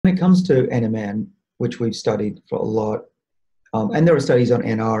comes to NMN, which we've studied for a lot, and there are studies on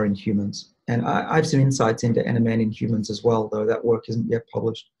NR in humans, and I have some insights into NMN in humans as well, though that work isn't yet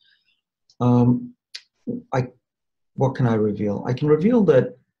published. What can I reveal? I can reveal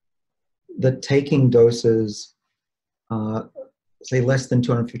that taking doses, say less than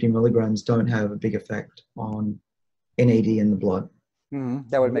 250 milligrams, don't have a big effect on NAD in the blood.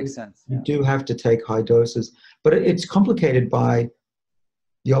 That would make sense. You do have to take high doses, but it's complicated by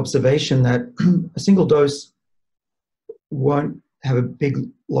the observation that a single dose won't have a big,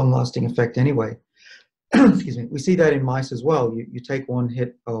 long-lasting effect anyway. Excuse me. We see that in mice as well. You take one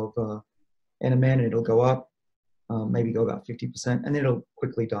hit of NMN and it'll go up, maybe go about 50%, and then it'll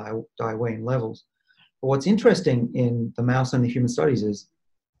quickly die away in levels. But what's interesting in the mouse and the human studies is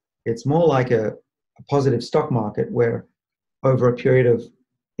it's more like a positive stock market where over a period of,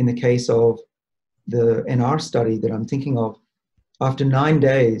 in the case of the NR study that I'm thinking of, after 9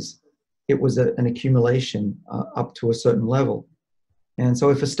 days, it was an accumulation up to a certain level. And so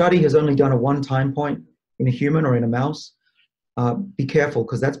if a study has only done a one time point in a human or in a mouse, be careful,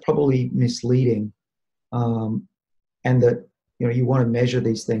 because that's probably misleading. And that, you know, you want to measure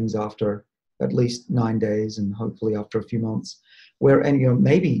these things after at least 9 days and hopefully after a few months, and you know,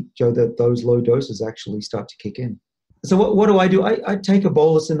 maybe, Joe, that those low doses actually start to kick in. So what do? I take a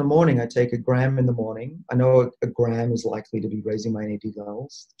bolus in the morning. I take a gram in the morning. I know a gram is likely to be raising my NAD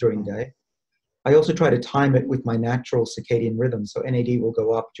levels during the day. I also try to time it with my natural circadian rhythm. So NAD will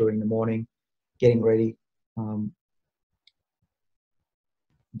go up during the morning, getting ready. But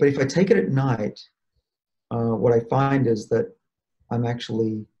if I take it at night, what I find is that I'm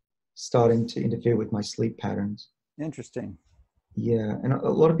actually starting to interfere with my sleep patterns. Interesting. Yeah, and a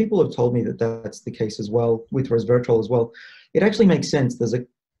lot of people have told me that that's the case as well with resveratrol as well. It actually makes sense. There's a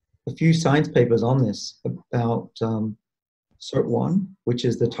few science papers on this about SIRT1, which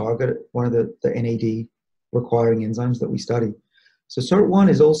is the target, one of the NAD requiring enzymes that we study. So SIRT1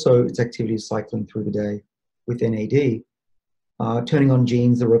 is also, its activity is cycling through the day with NAD, turning on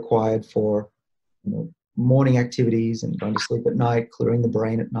genes that are required for, you know, morning activities and going to sleep at night, clearing the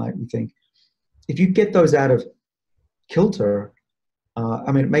brain at night. We think if you get those out of kilter,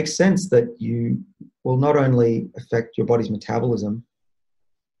 I mean, it makes sense that you will not only affect your body's metabolism,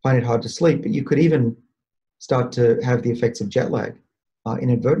 find it hard to sleep, but you could even start to have the effects of jet lag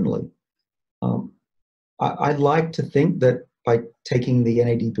inadvertently. I like to think that by taking the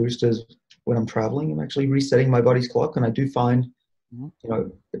NAD boosters when I'm traveling, I'm actually resetting my body's clock. And I do find, you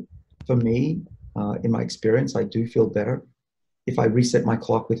know, for me, in my experience, I do feel better if I reset my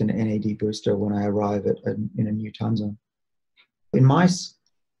clock with an NAD booster when I arrive in a new time zone. In mice,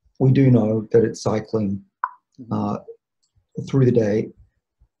 we do know that it's cycling through the day.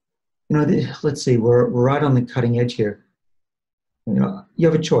 You know, let's see, we're right on the cutting edge here. You know, you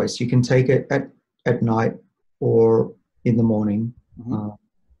have a choice. You can take it at night or in the morning.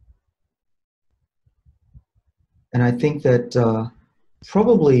 And I think that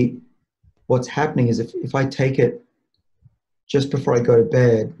probably what's happening is if I take it just before I go to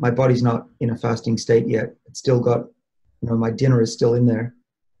bed, my body's not in a fasting state yet. It's still got, you know, my dinner is still in there.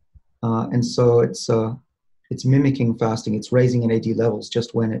 And so it's mimicking fasting. It's raising NAD levels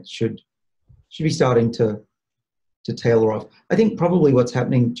just when it should be starting to tailor off. I think probably what's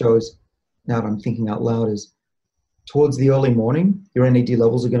happening, Joe, is, now that I'm thinking out loud, is towards the early morning, your NAD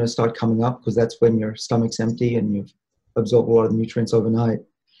levels are going to start coming up because that's when your stomach's empty and you've absorbed a lot of the nutrients overnight.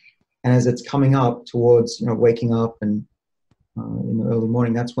 And as it's coming up towards, you know, waking up and in the early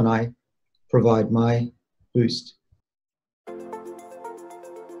morning, that's when I provide my boost.